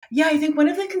Yeah, I think one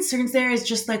of the concerns there is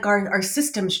just like our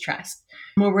systems trust,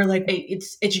 where we're like,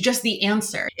 it's just the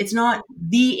answer. It's not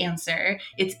the answer.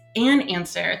 It's an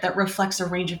answer that reflects a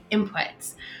range of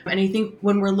inputs. And I think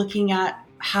when we're looking at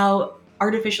how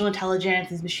artificial intelligence,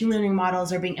 these machine learning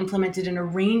models are being implemented in a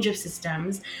range of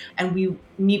systems, and we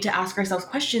need to ask ourselves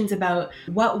questions about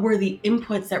what were the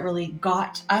inputs that really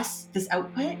got us this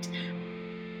output.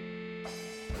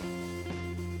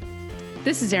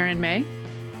 This is Erin May.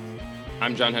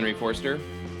 I'm John Henry Forster,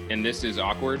 and this is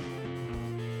Awkward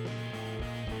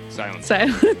Silence.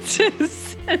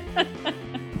 Silences.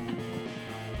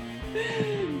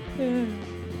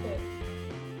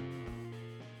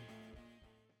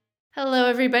 Hello,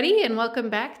 everybody, and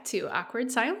welcome back to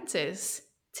Awkward Silences.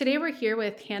 Today we're here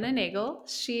with Hannah Nagel.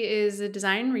 She is a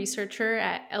design researcher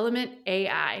at Element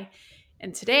AI.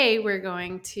 And today we're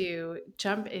going to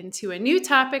jump into a new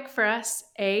topic for us,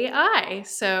 AI.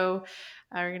 So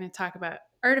we're going to talk about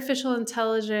artificial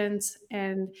intelligence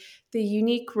and the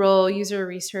unique role user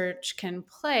research can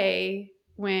play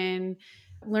when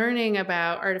learning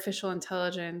about artificial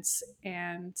intelligence,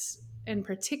 and in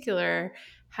particular,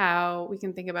 how we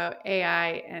can think about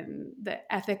AI and the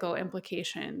ethical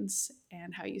implications,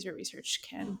 and how user research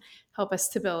can help us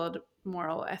to build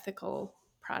moral, ethical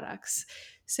products.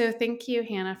 So thank you,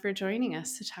 Hannah, for joining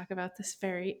us to talk about this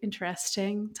very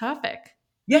interesting topic.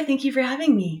 Yeah, thank you for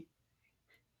having me.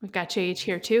 We've got JH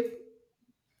here too.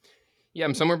 Yeah,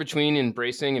 I'm somewhere between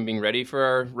embracing and being ready for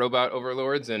our robot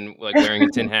overlords and like wearing a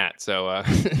tin hat. So I'll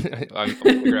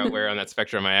figure out where on that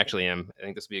spectrum I actually am. I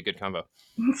think this will be a good combo.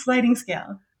 Sliding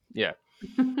scale. Yeah.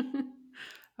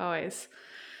 Always.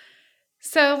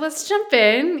 So let's jump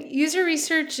in. User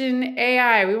research in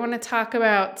AI. We want to talk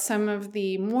about some of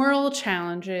the moral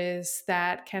challenges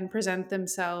that can present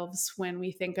themselves when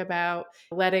we think about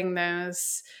letting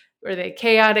those, are they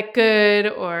chaotic good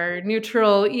or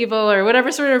neutral evil or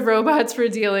whatever sort of robots we're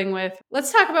dealing with.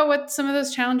 Let's talk about what some of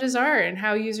those challenges are and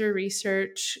how user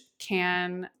research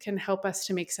can help us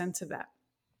to make sense of that.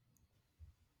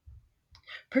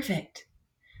 Perfect.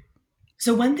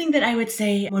 So one thing that I would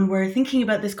say when we're thinking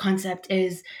about this concept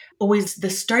is always the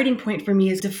starting point for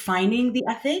me is defining the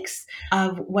ethics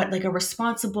of what like a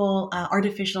responsible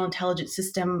artificial intelligence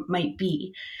system might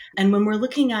be. And when we're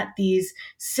looking at these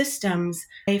systems,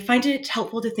 I find it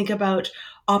helpful to think about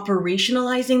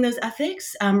operationalizing those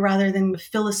ethics rather than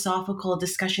philosophical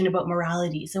discussion about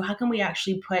morality. So how can we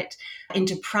actually put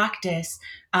into practice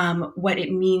what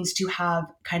it means to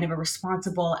have kind of a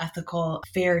responsible, ethical,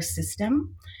 fair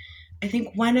system? I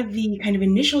think one of the kind of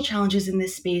initial challenges in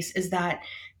this space is that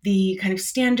the kind of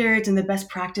standards and the best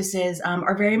practices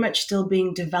are very much still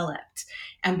being developed.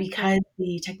 And because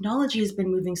the technology has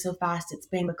been moving so fast, it's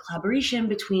been a collaboration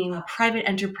between private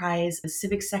enterprise, the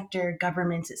civic sector,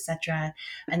 governments, etc.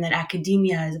 And then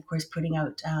academia is, of course, putting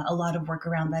out a lot of work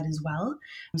around that as well.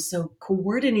 So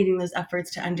coordinating those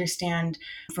efforts to understand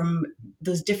from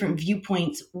those different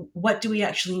viewpoints, what do we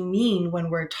actually mean when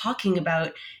we're talking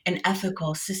about an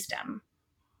ethical system?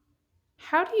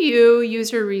 How do you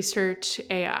user research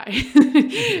AI?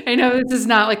 I know this is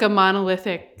not like a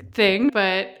monolithic thing,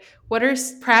 but what are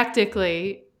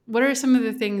practically, what are some of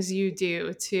the things you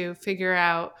do to figure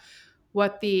out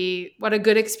what a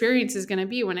good experience is going to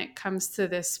be when it comes to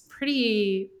this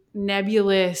pretty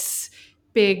nebulous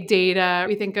big data?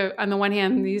 We think of, on the one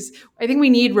hand, I think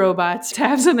we need robots to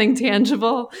have something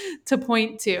tangible to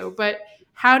point to, but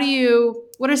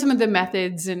what are some of the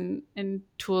methods and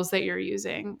tools that you're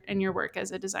using in your work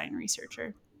as a design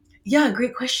researcher? Yeah,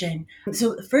 great question.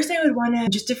 So first I would want to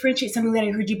just differentiate something that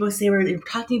I heard you both say where you're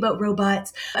talking about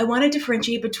robots. I want to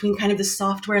differentiate between kind of the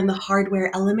software and the hardware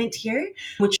element here,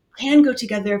 which can go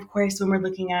together, of course, when we're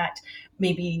looking at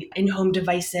maybe in-home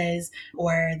devices,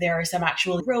 or there are some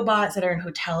actual robots that are in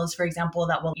hotels, for example,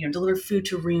 that will deliver food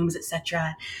to rooms,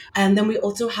 etc. And then we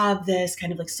also have this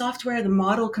kind of like software, the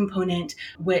model component,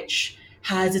 which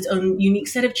has its own unique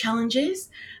set of challenges.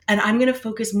 And I'm going to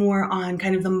focus more on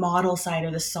kind of the model side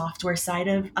or the software side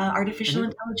of artificial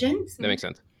intelligence. That makes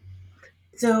sense.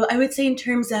 So I would say in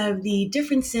terms of the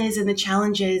differences and the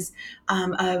challenges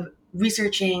of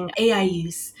researching AI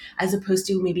use as opposed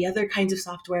to maybe other kinds of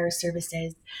software or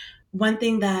services, one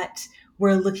thing that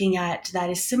we're looking at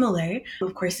that is similar,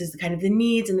 of course, is kind of the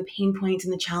needs and the pain points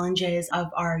and the challenges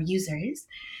of our users.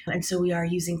 And so we are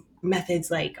using methods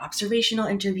like observational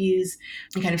interviews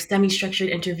and kind of semi-structured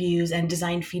interviews and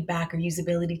design feedback or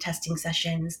usability testing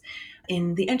sessions.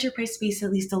 In the enterprise space,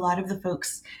 at least a lot of the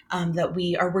folks that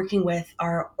we are working with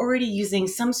are already using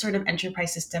some sort of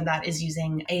enterprise system that is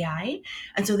using AI.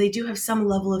 And so they do have some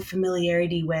level of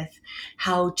familiarity with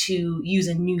how to use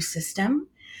a new system.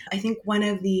 I think one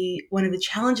of the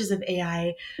challenges of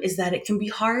AI is that it can be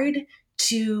hard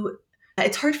to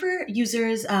it's hard for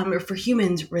users or for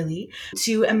humans really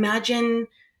to imagine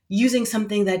using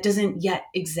something that doesn't yet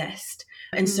exist.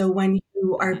 And Mm. so when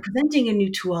you are Mhm. presenting a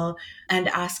new tool and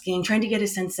trying to get a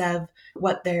sense of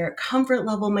what their comfort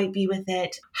level might be with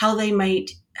it, how they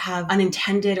might have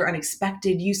unintended or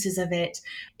unexpected uses of it,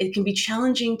 it can be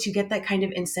challenging to get that kind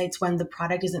of insights when the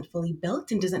product isn't fully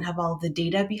built and doesn't have all the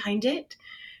data behind it.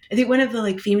 I think one of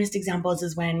the famous examples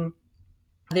is when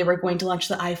they were going to launch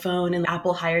the iPhone and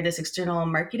Apple hired this external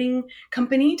marketing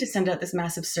company to send out this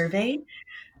massive survey.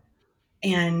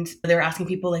 And they're asking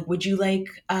people would you like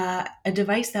a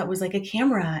device that was like a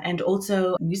camera and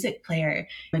also a music player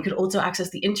and could also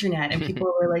access the internet? And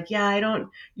people were like, yeah, you don't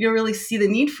really see the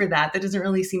need for that. That doesn't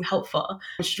really seem helpful.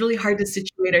 It's really hard to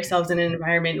situate ourselves in an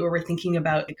environment where we're thinking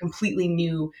about a completely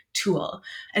new tool.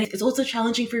 And it's also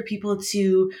challenging for people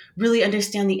to really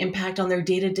understand the impact on their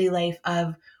day-to-day life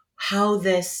of how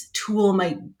this tool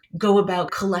might go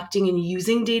about collecting and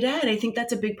using data. And I think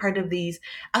that's a big part of these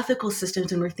ethical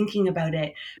systems when we're thinking about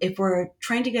it. If we're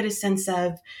trying to get a sense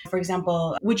of, for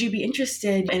example, would you be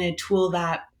interested in a tool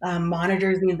that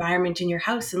monitors the environment in your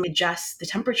house and adjusts the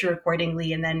temperature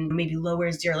accordingly and then maybe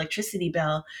lowers your electricity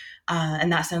bill?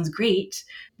 And that sounds great.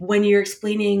 When you're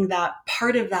explaining that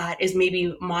part of that is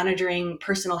maybe monitoring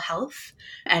personal health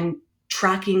and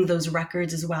tracking those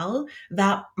records as well,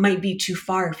 that might be too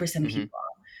far for some Mhm. people.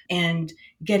 And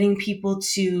getting people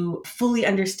to fully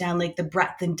understand the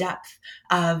breadth and depth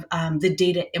of the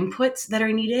data inputs that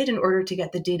are needed in order to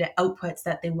get the data outputs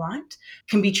that they want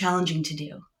can be challenging to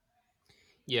do.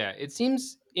 Yeah, it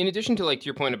seems, in addition to to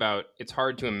your point about it's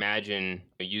hard to imagine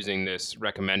using this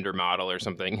recommender model or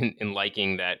something and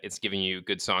liking that it's giving you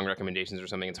good song recommendations or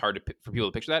something, it's hard for people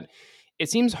to picture that. It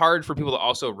seems hard for people to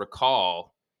also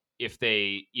recall if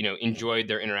they, enjoyed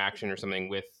their interaction or something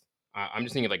with. I'm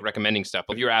just thinking of recommending stuff.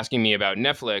 If you're asking me about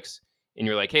Netflix and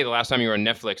you're like, "Hey, the last time you were on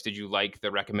Netflix, did you like the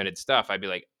recommended stuff?" I'd be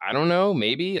like, "I don't know,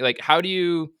 maybe." How do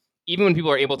you, even when people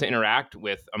are able to interact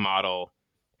with a model,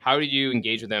 how did you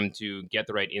engage with them to get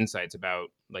the right insights about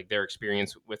their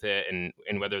experience with it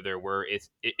and whether there were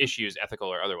issues, ethical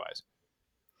or otherwise?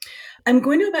 I'm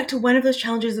going to go back to one of those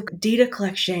challenges of data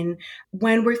collection.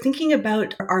 When we're thinking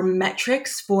about our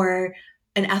metrics for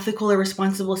an ethical or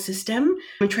responsible system,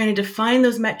 I'm trying to define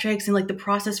those metrics and the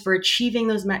process for achieving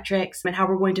those metrics and how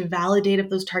we're going to validate if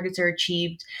those targets are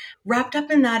achieved. Wrapped up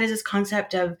in that is this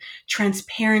concept of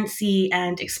transparency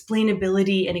and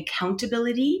explainability and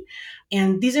accountability.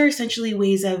 And these are essentially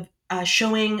ways of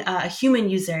showing a human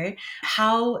user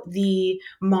how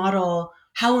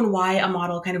and why a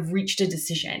model kind of reached a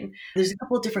decision. There's a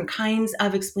couple of different kinds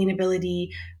of explainability,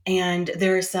 and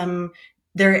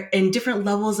they're in different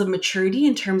levels of maturity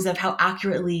in terms of how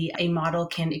accurately a model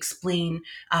can explain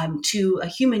to a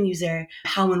human user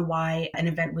how and why an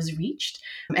event was reached.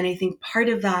 And I think part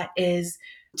of that is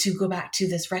to go back to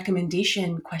this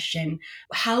recommendation question.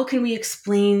 How can we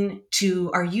explain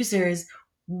to our users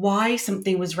why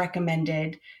something was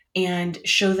recommended and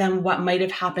show them what might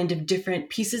have happened if different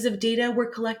pieces of data were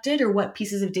collected or what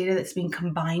pieces of data that's being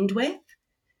combined with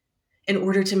in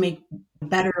order to make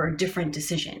better or different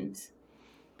decisions?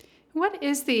 What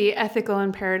is the ethical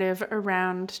imperative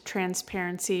around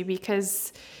transparency?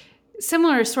 Because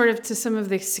similar sort of to some of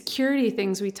the security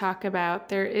things we talk about,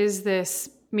 there is this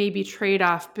maybe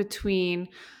trade-off between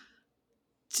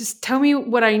just tell me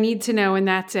what I need to know and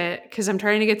that's it, because I'm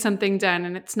trying to get something done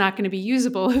and it's not going to be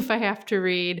usable if I have to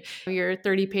read your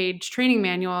 30-page training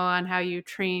manual on how you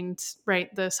trained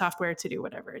the software to do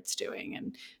whatever it's doing,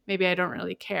 and maybe I don't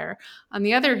really care. On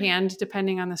the other hand,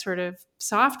 depending on the sort of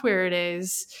software it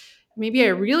is, maybe I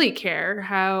really care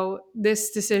how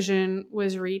this decision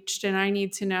was reached and I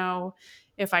need to know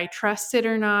if I trust it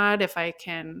or not, if I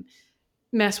can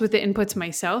mess with the inputs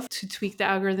myself to tweak the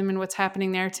algorithm and what's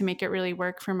happening there to make it really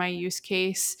work for my use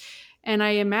case. And I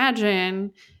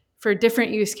imagine for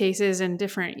different use cases and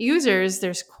different users,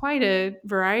 there's quite a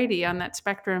variety on that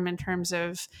spectrum in terms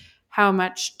of how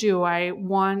much do I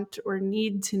want or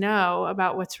need to know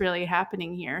about what's really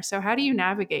happening here. So, how do you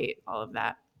navigate all of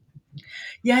that?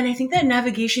 Yeah, and I think that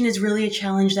navigation is really a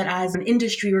challenge that as an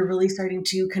industry we're really starting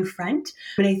to confront.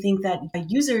 And I think that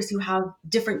users who have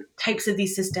different types of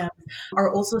these systems are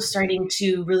also starting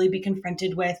to really be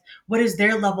confronted with what is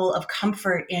their level of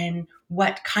comfort in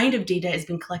what kind of data is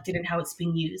being collected and how it's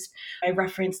being used. I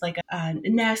referenced a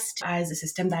Nest as a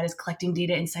system that is collecting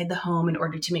data inside the home in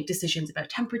order to make decisions about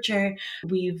temperature.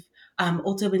 We've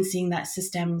also been seeing that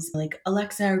systems like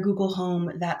Alexa or Google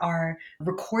Home that are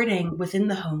recording within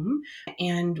the home.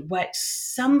 And what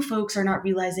some folks are not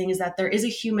realizing is that there is a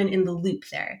human in the loop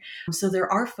there. So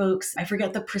there are folks, I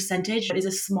forget the percentage, it is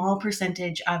a small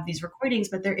percentage of these recordings,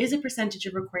 but there is a percentage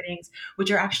of recordings which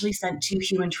are actually sent to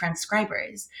human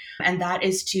transcribers. And that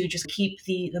is to just keep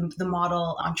the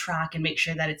model on track and make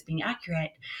sure that it's being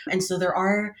accurate. And so there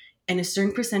are and a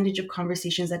certain percentage of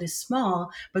conversations that is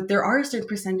small, but there are a certain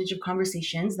percentage of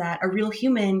conversations that a real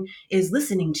human is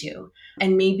listening to.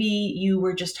 And maybe you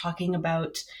were just talking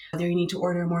about whether you need to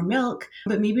order more milk,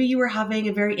 but maybe you were having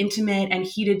a very intimate and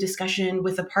heated discussion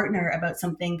with a partner about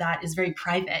something that is very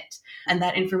private. And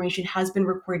that information has been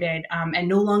recorded and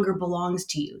no longer belongs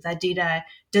to you. That data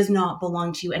does not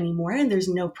belong to you anymore, and there's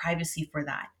no privacy for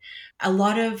that. A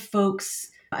lot of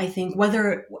folks, I think,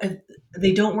 whether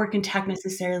they don't work in tech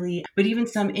necessarily, but even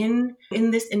some in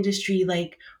this industry,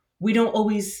 like we don't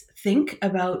always think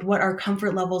about what our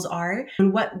comfort levels are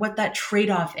and what that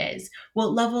trade-off is.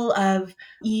 What level of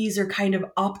ease or kind of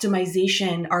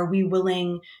optimization are we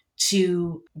willing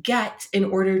to get in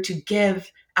order to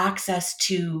give access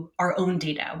to our own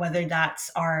data, whether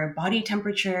that's our body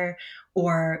temperature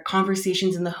or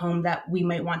conversations in the home that we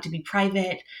might want to be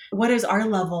private. What is our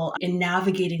level in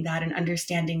navigating that and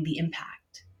understanding the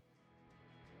impact?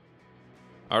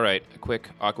 All right, a quick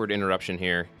awkward interruption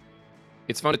here.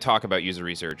 It's fun to talk about user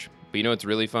research, but you know what's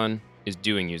really fun is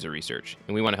doing user research,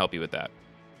 and we want to help you with that.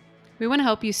 We want to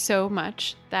help you so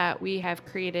much that we have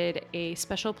created a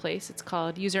special place. It's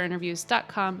called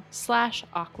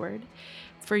userinterviews.com/awkward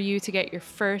for you to get your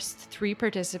first 3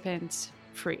 participants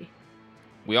free.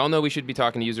 We all know we should be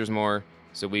talking to users more,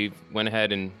 so we went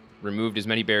ahead and removed as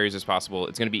many barriers as possible.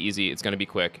 It's going to be easy. It's going to be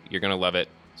quick. You're going to love it.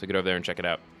 So get over there and check it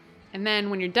out. And then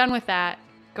when you're done with that,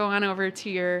 go on over to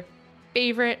your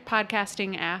favorite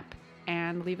podcasting app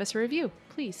and leave us a review,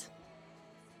 please.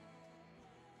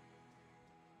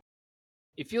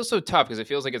 It feels so tough because it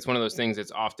feels like it's one of those things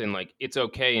that's often like it's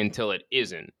okay until it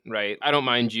isn't, right? I don't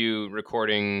mind you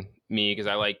recording me because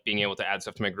I like being able to add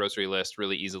stuff to my grocery list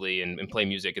really easily and play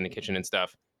music in the kitchen and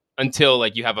stuff until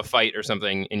like you have a fight or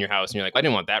something in your house and you're like, I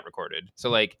didn't want that recorded. So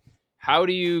like, how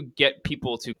do you get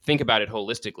people to think about it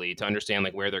holistically to understand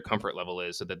like where their comfort level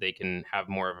is so that they can have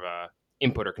more of a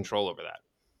input or control over that?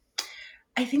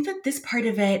 I think that this part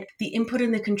of it, the input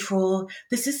and the control,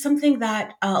 this is something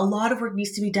that a lot of work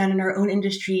needs to be done in our own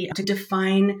industry to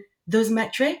define those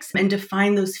metrics and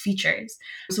define those features.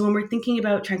 So when we're thinking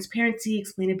about transparency,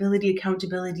 explainability,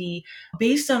 accountability,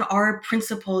 based on our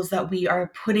principles that we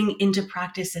are putting into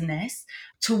practice in this,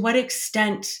 to what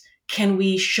extent can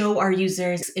we show our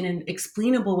users in an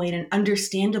explainable way, in an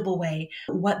understandable way,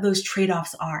 what those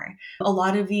trade-offs are? A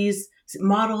lot of these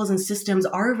models and systems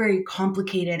are very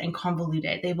complicated and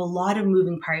convoluted. They have a lot of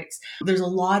moving parts. There's a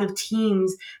lot of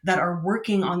teams that are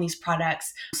working on these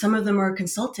products. Some of them are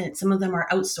consultants, some of them are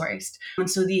outsourced.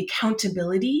 And so the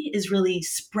accountability is really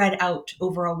spread out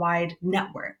over a wide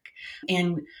network.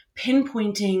 And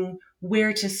pinpointing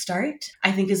where to start,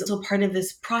 I think, is also part of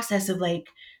this process of like,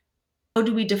 how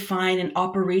do we define and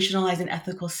operationalize an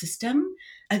ethical system?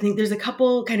 I think there's a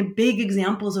couple kind of big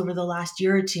examples over the last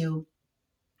year or two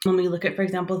when we look at, for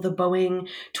example, the Boeing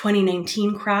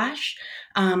 2019 crash,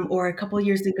 or a couple of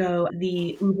years ago,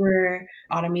 the Uber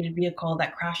automated vehicle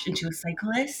that crashed into a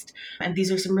cyclist. And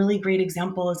these are some really great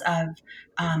examples of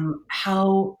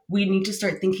how we need to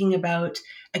start thinking about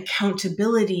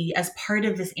accountability as part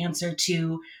of this answer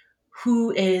to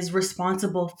who is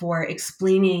responsible for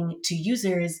explaining to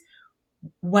users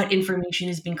what information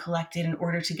is being collected in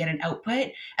order to get an output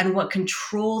and what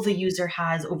control the user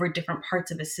has over different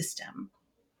parts of a system.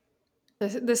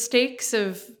 The stakes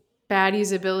of bad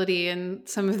usability in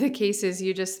some of the cases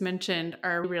you just mentioned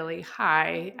are really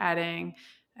high, adding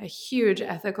a huge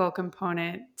ethical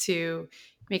component to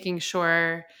making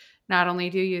sure not only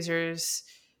do users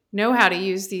know how to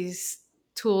use these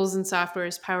tools and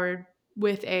softwares powered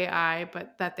with AI,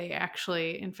 but that they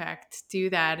actually, in fact, do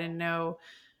that and know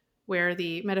where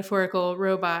the metaphorical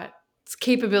robot's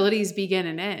capabilities begin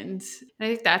and end. And I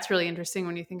think that's really interesting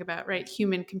when you think about, right,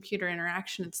 human computer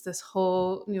interaction. It's this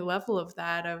whole new level of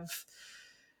that, of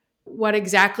what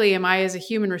exactly am I as a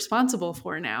human responsible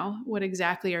for now? What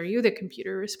exactly are you, the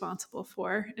computer, responsible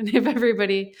for? And if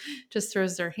everybody just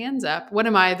throws their hands up, what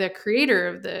am I, the creator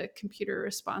of the computer,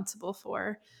 responsible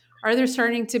for? Are there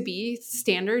starting to be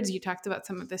standards? You talked about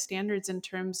some of the standards in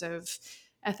terms of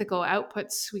ethical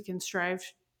outputs we can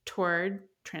strive toward,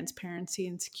 transparency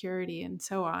and security and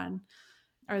so on.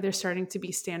 Are there starting to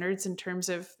be standards in terms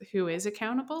of who is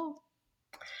accountable?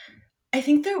 I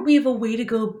think that we have a way to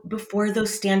go before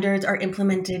those standards are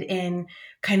implemented in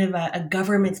kind of a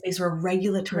government space or a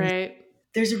regulatory. Right.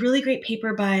 There's a really great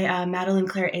paper by Madeline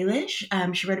Claire Eilish.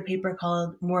 She wrote a paper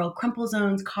called Moral Crumple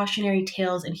Zones, Cautionary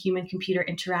Tales, and Human-Computer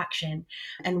Interaction.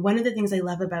 And one of the things I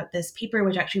love about this paper,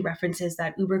 which actually references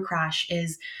that Uber crash,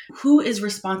 is who is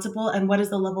responsible and what is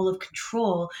the level of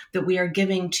control that we are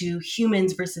giving to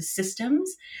humans versus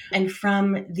systems. And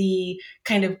from the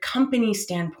kind of company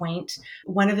standpoint,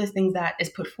 one of the things that is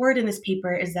put forward in this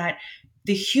paper is that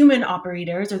the human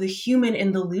operators or the human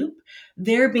in the loop,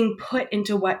 they're being put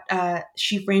into what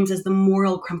she frames as the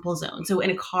moral crumple zone. So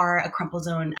in a car, a crumple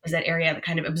zone is that area that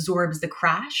kind of absorbs the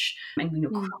crash and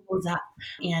crumples up.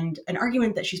 And an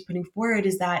argument that she's putting forward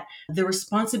is that the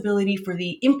responsibility for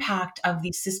the impact of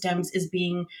these systems is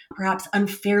being perhaps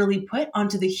unfairly put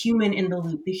onto the human in the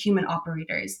loop, the human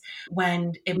operators,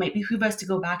 when it might behoove us to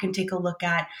go back and take a look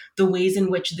at the ways in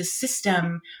which the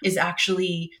system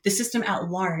at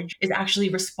large is actually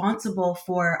responsible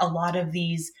for a lot of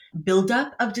these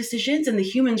buildup of decisions, and the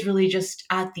humans really just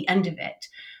at the end of it.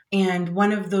 And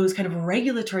one of those kind of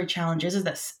regulatory challenges is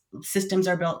that systems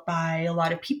are built by a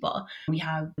lot of people. We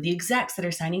have the execs that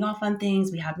are signing off on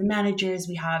things, we have the managers,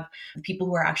 we have the people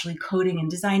who are actually coding and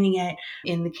designing it.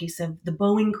 In the case of the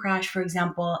Boeing crash, for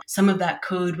example, some of that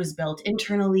code was built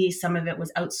internally, some of it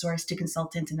was outsourced to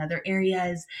consultants in other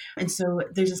areas. And so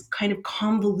there's this kind of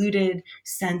convoluted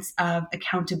sense of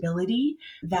accountability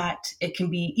that it can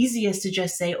be easiest to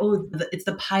just say, oh, it's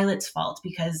the pilot's fault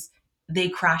because they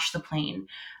crashed the plane.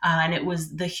 And it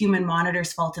was the human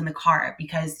monitor's fault in the car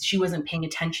because she wasn't paying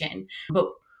attention. But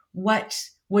what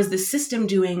was the system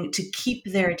doing to keep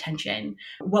their attention?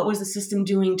 What was the system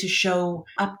doing to show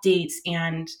updates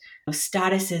and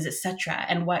statuses, etc.?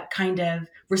 And what kind of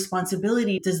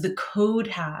responsibility does the code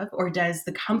have, or does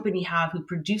the company have who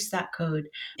produced that code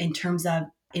in terms of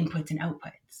inputs and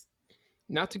outputs?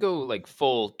 Not to go like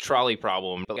full trolley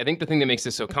problem, but I think the thing that makes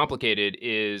this so complicated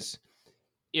is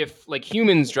if like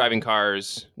humans driving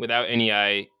cars without any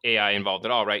AI involved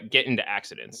at all, right, get into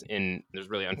accidents and there's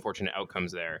really unfortunate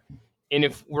outcomes there. And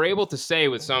if we're able to say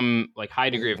with some like high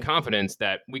degree of confidence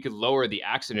that we could lower the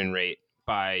accident rate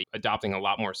by adopting a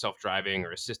lot more self-driving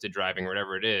or assisted driving or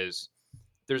whatever it is,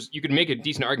 you could make a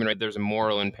decent argument, right? There's a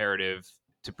moral imperative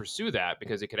to pursue that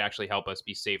because it could actually help us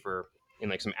be safer in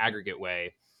like some aggregate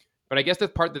way. But I guess the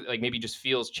part that like maybe just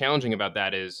feels challenging about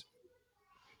that is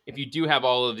if you do have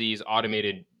all of these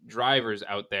automated drivers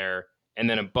out there and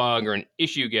then a bug or an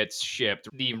issue gets shipped,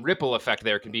 the ripple effect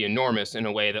there can be enormous in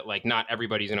a way that like not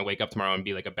everybody's going to wake up tomorrow and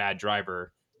be like a bad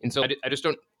driver. And so I just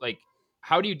don't like,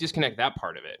 how do you disconnect that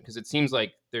part of it? Because it seems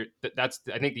like that's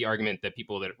I think the argument that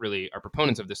people that really are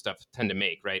proponents of this stuff tend to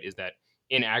make, right, is that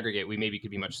in aggregate we maybe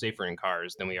could be much safer in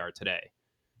cars than we are today.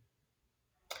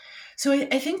 So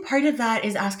I think part of that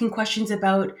is asking questions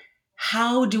about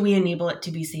how do we enable it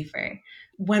to be safer?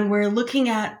 When we're looking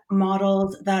at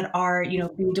models that are,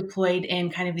 being deployed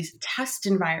in kind of these test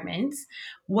environments,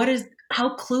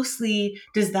 how closely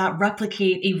does that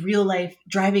replicate a real life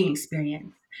driving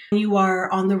experience? When you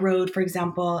are on the road, for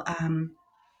example,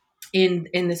 in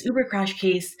this Uber crash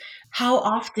case, how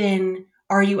often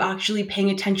are you actually paying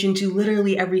attention to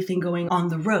literally everything going on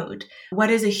the road?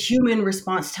 What is a human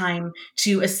response time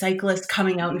to a cyclist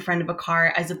coming out in front of a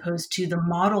car as opposed to the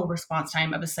model response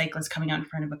time of a cyclist coming out in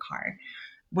front of a car?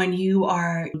 When you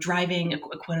are driving a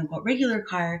quote unquote regular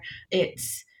car,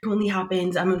 it's frequently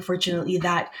happens, unfortunately,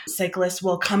 that cyclists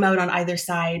will come out on either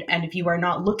side. And if you are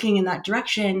not looking in that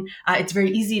direction, it's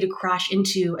very easy to crash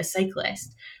into a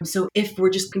cyclist. So if we're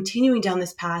just continuing down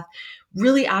this path,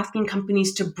 really asking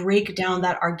companies to break down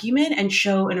that argument and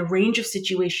show in a range of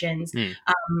situations,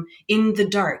 in the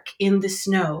dark, in the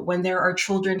snow, when there are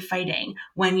children fighting,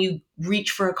 when you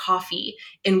reach for a coffee,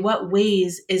 in what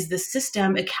ways is the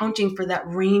system accounting for that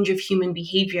range of human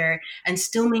behavior and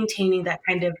still maintaining that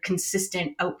kind of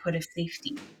consistent output of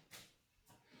safety?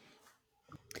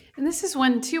 And this is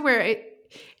one too where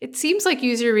it seems like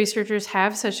user researchers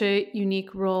have such a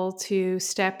unique role to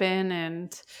step in.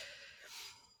 And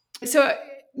so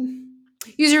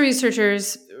user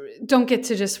researchers don't get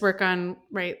to just work on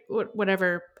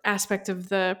whatever aspect of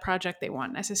the project they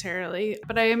want necessarily.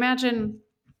 But I imagine,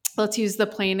 let's use the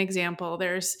plane example.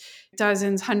 There's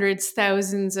dozens, hundreds,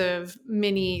 thousands of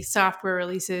mini software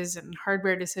releases and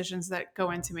hardware decisions that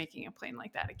go into making a plane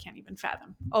like that. I can't even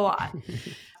fathom a lot.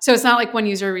 So it's not like one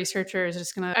user researcher is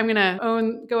just I'm gonna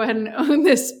go ahead and own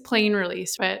this plane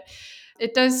release. But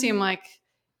it does seem like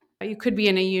you could be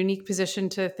in a unique position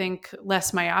to think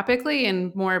less myopically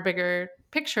and more bigger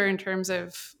picture in terms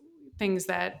of things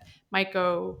that might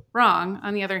go wrong.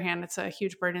 On the other hand, it's a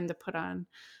huge burden to put on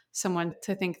someone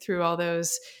to think through all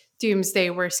those doomsday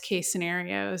worst case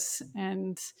scenarios.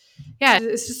 And yeah,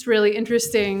 it's just really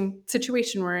interesting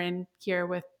situation we're in here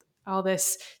with all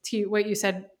this. To what you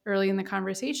said early in the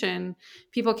conversation,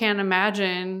 people can't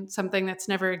imagine something that's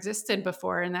never existed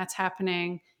before, and that's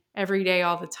happening every day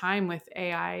all the time with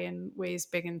AI in ways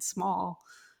big and small.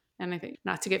 And I think,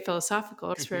 not to get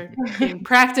philosophical, it's for being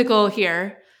practical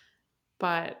here,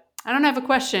 but I don't have a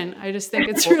question. I just think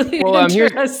it's really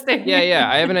interesting. Yeah.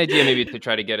 I have an idea maybe to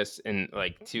try to get us in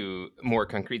like to more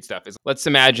concrete stuff. Is let's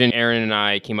imagine Aaron and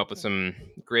I came up with some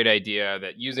great idea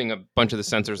that using a bunch of the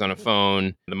sensors on a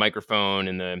phone, the microphone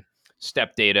and the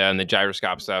step data and the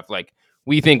gyroscope stuff, like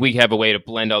we think we have a way to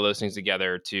blend all those things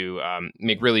together to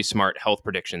make really smart health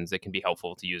predictions that can be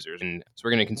helpful to users. And so we're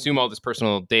going to consume all this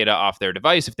personal data off their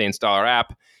device if they install our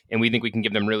app. And we think we can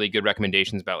give them really good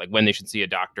recommendations about like when they should see a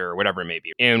doctor or whatever it may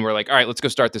be. And we're like, all right, let's go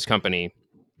start this company.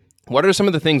 What are some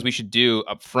of the things we should do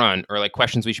up front, or like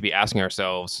questions we should be asking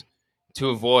ourselves to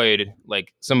avoid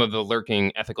like some of the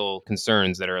lurking ethical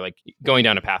concerns that are like going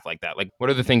down a path like that? Like, what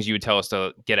are the things you would tell us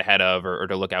to get ahead of or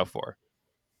to look out for?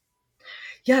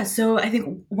 Yeah, so I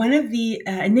think one of the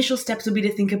initial steps would be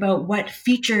to think about what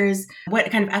features, what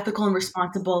kind of ethical and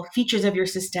responsible features of your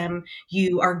system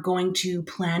you are going to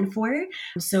plan for.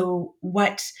 So,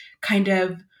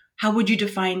 how would you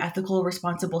define ethical,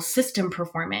 responsible system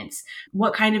performance?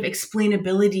 What kind of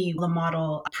explainability will the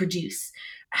model produce?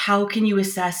 How can you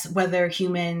assess whether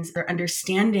humans are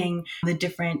understanding the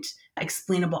different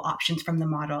explainable options from the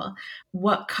model?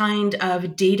 What kind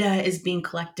of data is being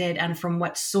collected and from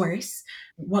what source?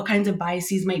 What kinds of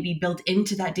biases might be built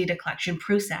into that data collection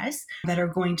process that are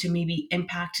going to maybe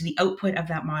impact the output of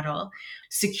that model?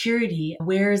 Security,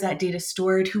 where is that data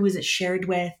stored? Who is it shared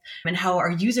with? And how are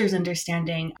users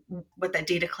understanding what that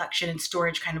data collection and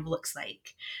storage kind of looks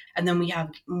like? And then we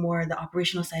have more the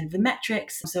operational side of the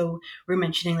metrics. So we're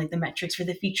mentioning like the metrics for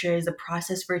the features, the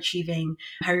process for achieving,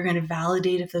 how you're going to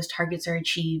validate if those targets are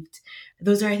achieved.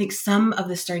 Those are, I think, some of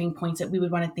the starting points that we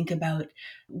would want to think about.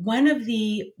 One of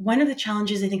the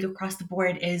challenges I think across the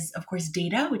board is, of course,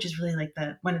 data, which is really like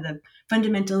one of the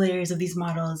fundamental layers of these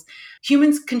models.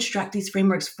 Humans construct these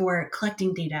frameworks for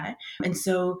collecting data, and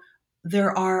so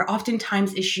there are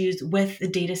oftentimes issues with the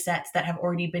data sets that have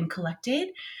already been collected,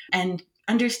 and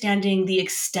understanding the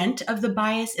extent of the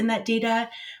bias in that data,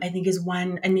 I think, is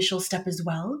one initial step as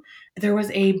well. There was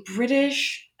a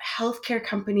British healthcare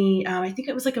company. I think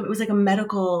it was like a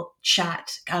medical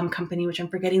chat company, which I'm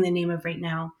forgetting the name of right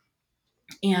now.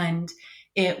 And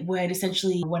it would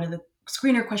essentially, one of the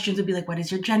screener questions would be like, what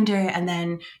is your gender? And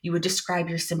then you would describe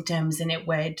your symptoms, and it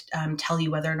would tell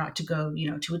you whether or not to go,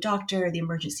 to a doctor, the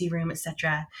emergency room,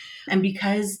 etc. And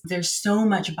because there's so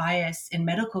much bias in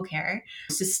medical care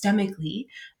systemically,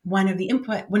 one of the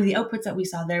outputs that we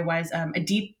saw there was a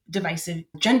deep divisive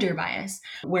gender bias,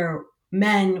 where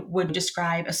men would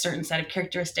describe a certain set of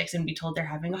characteristics and be told they're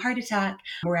having a heart attack,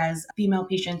 whereas female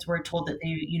patients were told that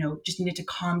they, just needed to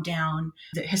calm down,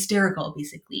 hysterical,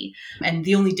 basically. And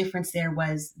the only difference there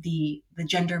was the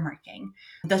gender marking.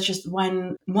 That's just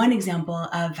one example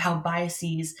of how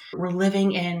biases, we're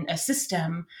living in a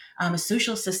system, a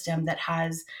social system that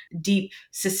has deep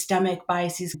systemic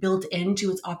biases built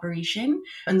into its operation,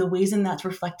 and the ways in that's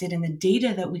reflected in the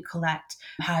data that we collect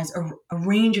has a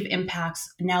range of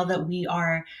impacts now that we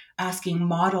are asking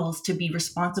models to be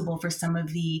responsible for some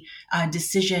of the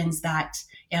decisions that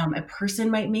a person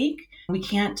might make. We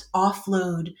can't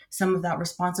offload some of that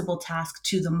responsible task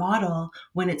to the model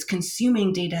when it's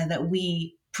consuming data that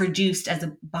we produced as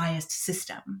a biased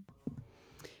system.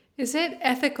 Is it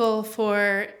ethical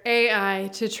for AI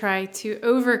to try to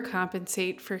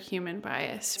overcompensate for human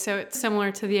bias? So it's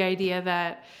similar to the idea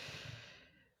that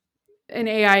an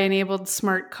AI-enabled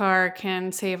smart car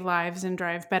can save lives and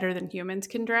drive better than humans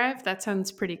can drive. That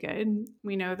sounds pretty good.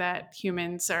 We know that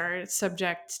humans are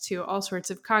subject to all sorts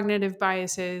of cognitive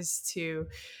biases, to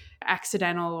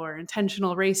accidental or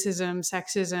intentional racism,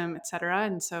 sexism, etc.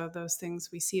 And so those things,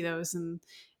 we see those in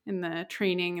the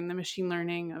training and the machine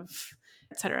learning of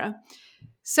etc.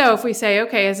 So if we say,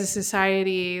 okay, as a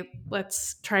society,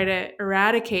 let's try to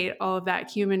eradicate all of that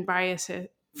human bias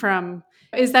from,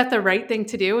 is that the right thing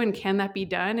to do? And can that be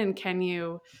done? And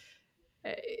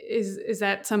is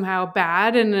that somehow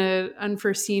bad in an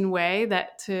unforeseen way,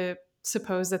 that to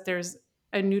suppose that there's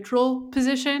a neutral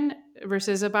position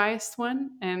versus a biased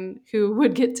one? And who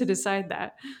would get to decide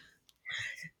that?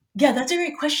 Yeah, that's a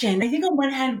great question. I think on one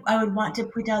hand, I would want to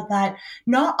point out that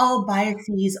not all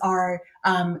biases are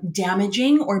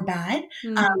damaging or bad.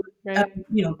 Um,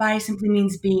 Right. bias simply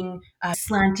means being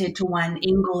slanted to one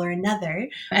angle or another,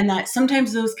 and that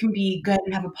sometimes those can be good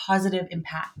and have a positive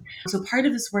impact. So part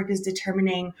of this work is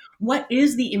determining what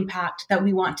is the impact that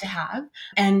we want to have,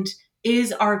 and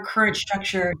is our current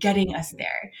structure getting us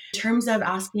there? In terms of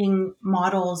asking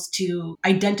models to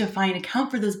identify and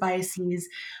account for those biases,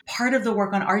 part of the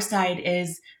work on our side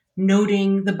is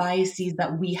noting the biases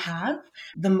that we have.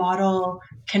 The model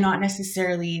cannot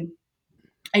necessarily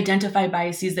identify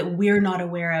biases that we're not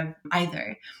aware of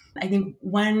either. I think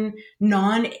one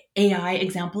non AI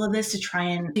example of this to try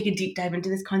and take a deep dive into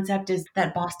this concept is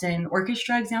that Boston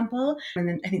Orchestra example. And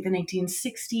then I think the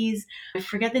 1960s, I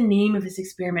forget the name of this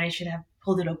experiment. I should have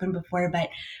pulled it open before, but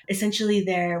essentially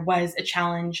there was a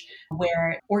challenge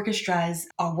where orchestras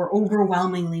were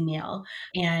overwhelmingly male,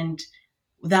 and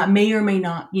that may or may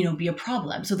not, be a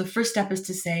problem. So the first step is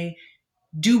to say,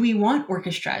 do we want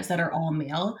orchestras that are all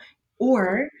male,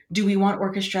 or do we want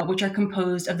orchestra which are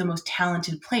composed of the most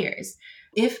talented players?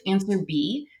 If answer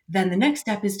B, then the next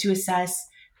step is to assess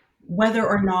whether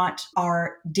or not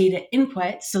our data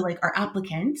inputs, so like our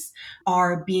applicants,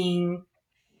 are being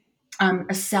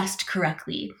assessed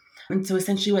correctly. And so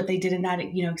essentially what they did in that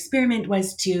experiment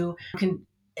was to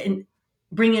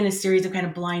bring in a series of kind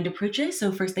of blind approaches.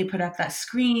 So first they put up that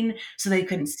screen so they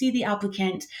couldn't see the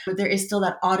applicant, but there is still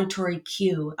that auditory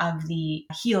cue of the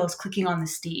heels clicking on the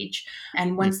stage.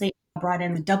 And once they brought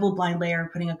in the double blind layer,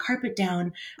 putting a carpet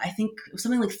down, I think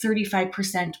something like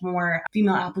 35% more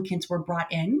female applicants were brought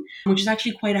in, which is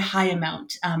actually quite a high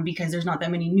amount because there's not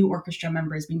that many new orchestra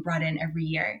members being brought in every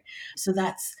year. So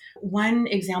that's one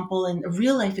example, and a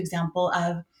real life example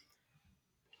of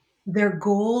their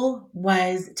goal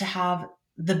was to have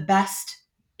the best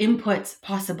inputs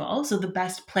possible, so the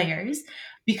best players.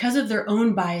 Because of their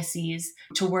own biases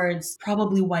towards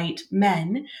probably white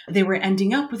men, they were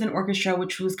ending up with an orchestra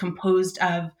which was composed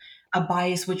of a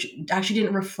bias which actually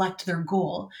didn't reflect their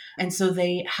goal. And so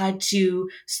they had to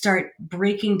start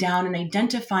breaking down and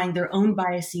identifying their own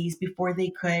biases before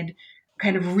they could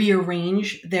kind of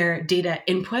rearrange their data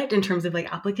input in terms of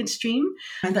like applicant stream.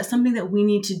 And that's something that we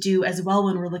need to do as well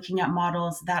when we're looking at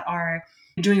models that are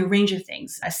doing a range of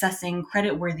things, assessing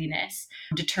credit worthiness,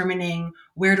 determining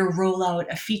where to roll out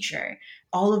a feature.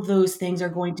 All of those things are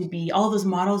going to be, all those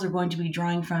models are going to be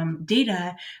drawing from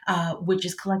data, which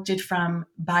is collected from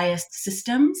biased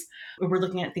systems. We're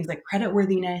looking at things like credit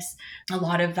worthiness. A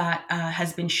lot of that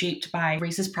has been shaped by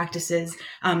racist practices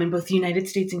in both the United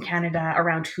States and Canada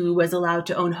around who was allowed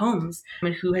to own homes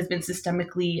and who has been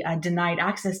systemically denied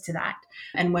access to that.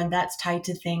 And when that's tied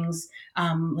to things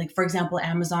like, for example,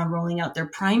 Amazon rolling out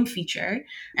their Prime feature,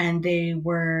 and they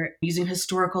were using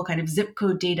historical kind of zip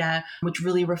code data, which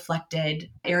really reflected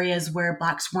areas where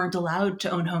Blacks weren't allowed to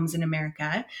own homes in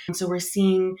America. And so we're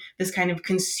seeing this kind of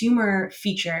consumer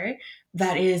feature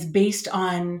that is based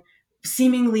on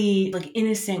seemingly like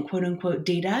innocent quote unquote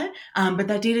data, but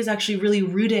that data is actually really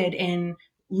rooted in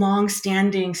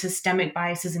long-standing systemic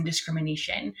biases and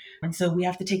discrimination. And so we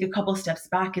have to take a couple steps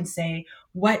back and say,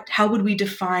 how would we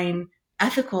define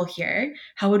ethical here?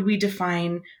 How would we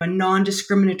define a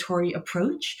non-discriminatory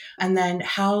approach? And then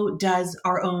how does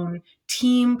our own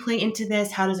team play into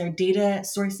this? How does our data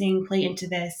sourcing play into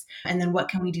this? And then what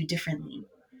can we do differently?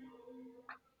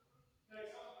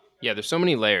 Yeah, there's so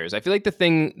many layers. I feel like the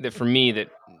thing that for me that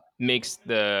makes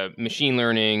the machine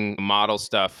learning model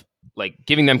stuff, like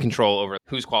giving them control over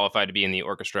who's qualified to be in the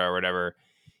orchestra or whatever,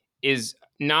 is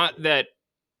not that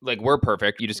like we're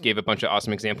perfect. You just gave a bunch of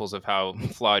awesome examples of how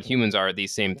flawed humans are at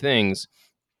these same things.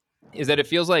 Is that it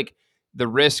feels like the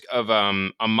risk of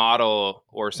a model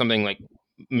or something like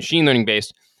machine learning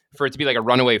based for it to be like a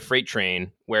runaway freight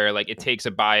train where like it takes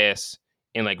a bias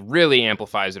and like really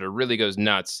amplifies it or really goes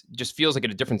nuts, just feels like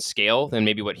at a different scale than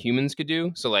maybe what humans could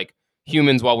do. So like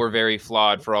humans, while we're very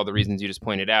flawed for all the reasons you just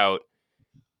pointed out,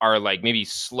 are like maybe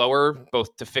slower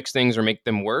both to fix things or make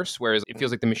them worse. Whereas it feels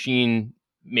like the machine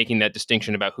making that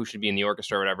distinction about who should be in the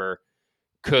orchestra or whatever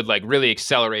could like really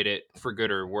accelerate it for good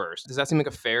or worse. Does that seem like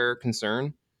a fair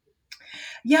concern?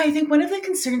 Yeah, I think one of the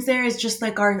concerns there is just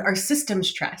like our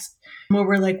systems trust, where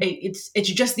we're like, it's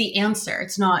just the answer.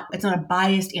 It's not a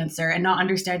biased answer, and not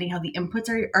understanding how the inputs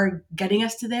are getting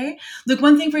us to there. Like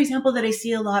one thing, for example, that I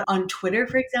see a lot on Twitter,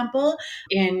 for example,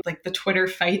 in like the Twitter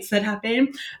fights that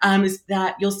happen, is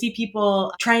that you'll see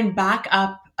people try and back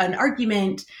up an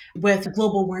argument with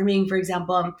global warming, for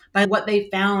example, by what they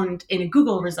found in a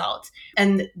Google result.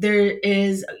 And there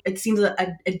is, it seems,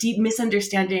 a deep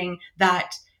misunderstanding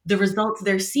that the results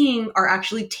they're seeing are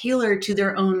actually tailored to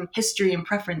their own history and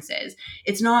preferences.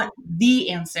 It's not the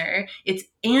answer, it's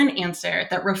an answer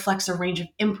that reflects a range of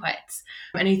inputs.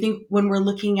 And I think when we're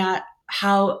looking at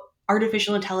how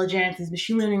artificial intelligence, these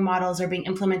machine learning models are being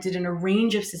implemented in a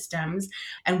range of systems,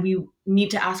 and we need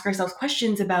to ask ourselves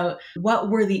questions about what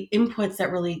were the inputs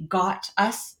that really got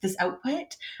us this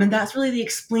output. And that's really the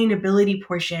explainability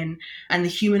portion and the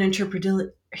human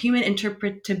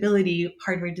interpretability,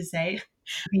 hard word to say,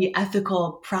 the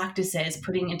ethical practices,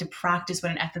 putting into practice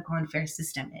what an ethical and fair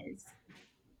system is.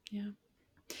 Yeah.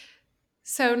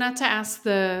 So not to ask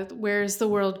the where's the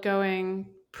world going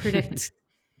predict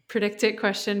it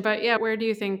question, but yeah, where do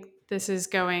you think this is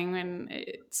going? And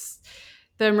it's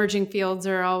the emerging fields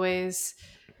are always,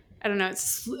 I don't know,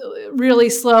 it's really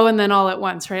slow and then all at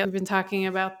once, right? We've been talking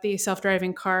about the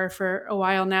self-driving car for a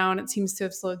while now, and it seems to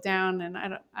have slowed down. And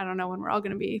I don't know when we're all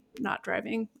going to be not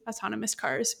driving autonomous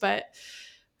cars, but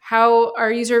how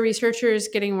are user researchers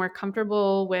getting more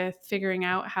comfortable with figuring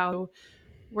out how to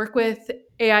work with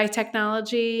AI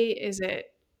technology? Is it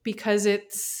because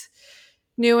it's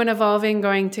new and evolving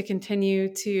going to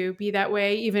continue to be that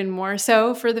way even more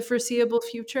so for the foreseeable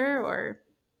future? Or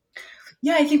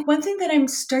Yeah, I think one thing that I'm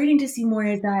starting to see more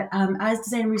is that as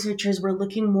design researchers, we're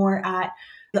looking more at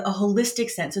a holistic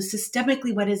sense. So,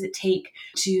 systemically, what does it take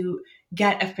to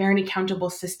get a fair and accountable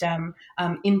system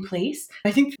in place?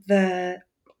 I think the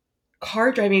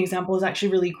car driving example is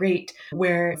actually really great,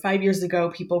 where 5 years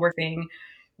ago, people were saying,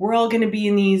 we're all going to be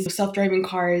in these self-driving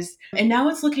cars. And now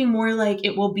it's looking more like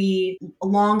it will be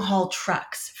long haul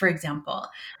trucks, for example.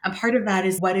 And part of that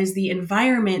is what is the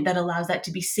environment that allows that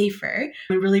to be safer,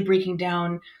 and really breaking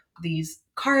down these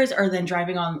cars are then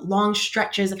driving on long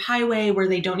stretches of highway where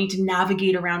they don't need to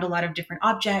navigate around a lot of different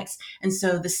objects. And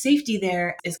so the safety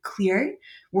there is clear.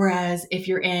 Whereas if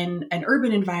you're in an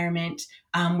urban environment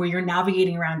where you're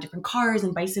navigating around different cars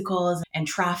and bicycles and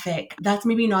traffic, that's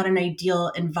maybe not an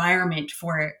ideal environment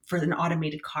for an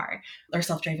automated car or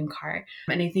self-driving car.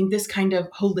 And I think this kind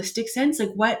of holistic sense,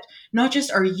 like what, not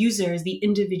just our users, the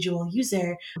individual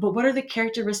user, but what are the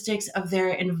characteristics of their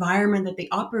environment that they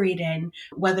operate in,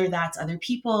 whether that's other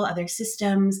people, other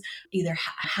systems, either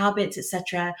habits,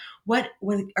 etc. What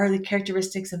are the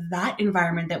characteristics of that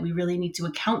environment that we really need to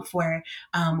account for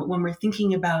when we're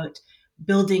thinking about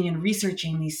building and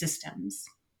researching these systems?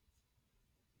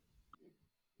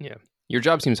 Yeah. Your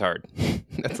job seems hard.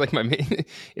 That's like my main,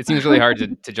 it seems really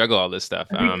hard to juggle all this stuff.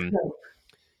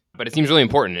 But it seems really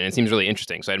important and it seems really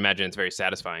interesting. So I'd imagine it's very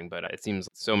satisfying, but it seems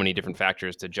so many different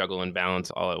factors to juggle and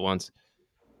balance all at once.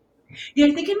 Yeah,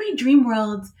 I think in my dream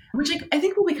world, which I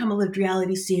think will become a lived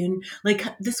reality soon, like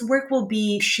this work will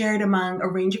be shared among a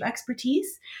range of expertise.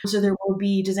 So there will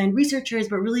be design researchers,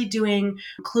 but really doing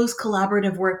close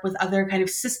collaborative work with other kind of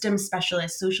system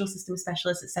specialists, social system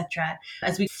specialists, etc.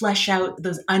 As we flesh out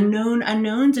those unknown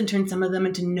unknowns and turn some of them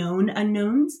into known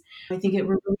unknowns. I think it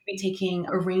will really be taking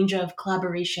a range of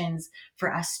collaborations for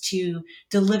us to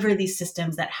deliver these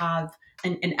systems that have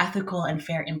an ethical and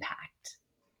fair impact.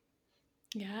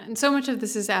 yeah, and so much of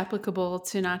this is applicable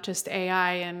to not just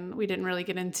AI, and we didn't really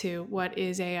get into what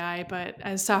is AI, but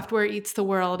as software eats the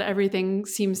world, everything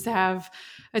seems to have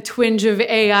a twinge of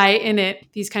AI in it.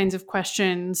 These kinds of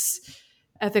questions,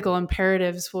 ethical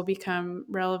imperatives will become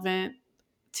relevant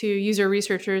to user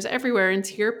researchers everywhere, and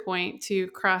to your point, to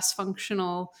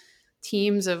cross-functional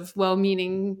teams of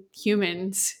well-meaning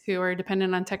humans who are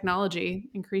dependent on technology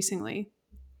increasingly.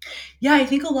 Yeah, I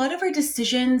think a lot of our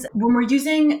decisions, when we're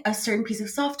using a certain piece of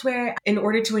software in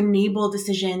order to enable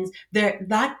decisions,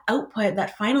 that output,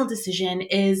 that final decision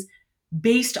is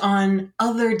based on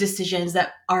other decisions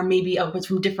that are maybe outputs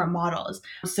from different models.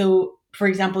 So, for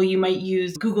example, you might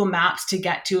use Google Maps to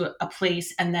get to a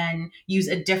place and then use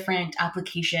a different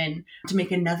application to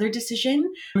make another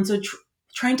decision. And so,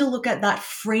 trying to look at that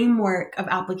framework of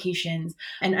applications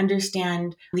and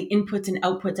understand the inputs and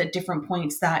outputs at different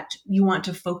points that you want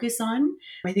to focus on,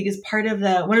 I think is part of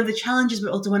one of the challenges,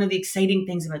 but also one of the exciting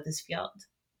things about this field.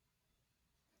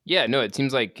 Yeah, no, it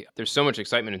seems like there's so much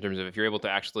excitement in terms of if you're able to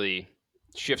actually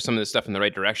shift some of this stuff in the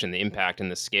right direction, the impact and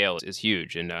the scale is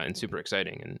huge and super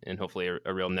exciting and hopefully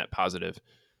a real net positive.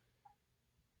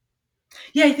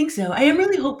 Yeah, I think so. I am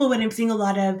really hopeful when I'm seeing a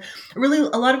lot of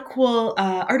cool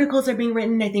articles are being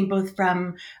written. I think both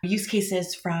from use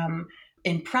cases from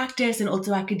in practice and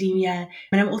also academia.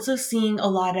 And I'm also seeing a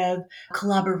lot of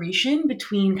collaboration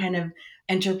between kind of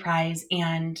enterprise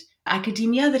and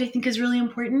academia that I think is really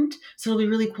important. So it'll be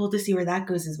really cool to see where that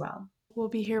goes as well. We'll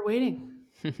be here waiting.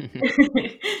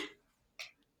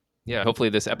 Yeah, hopefully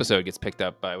this episode gets picked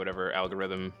up by whatever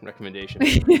algorithm recommendation.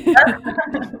 Get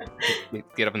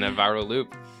up in that viral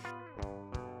loop.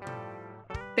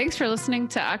 Thanks for listening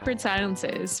to Awkward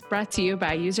Silences, brought to you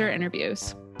by User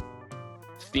Interviews.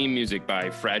 Theme music by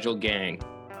Fragile Gang.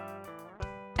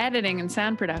 Editing and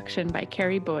sound production by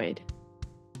Carrie Boyd.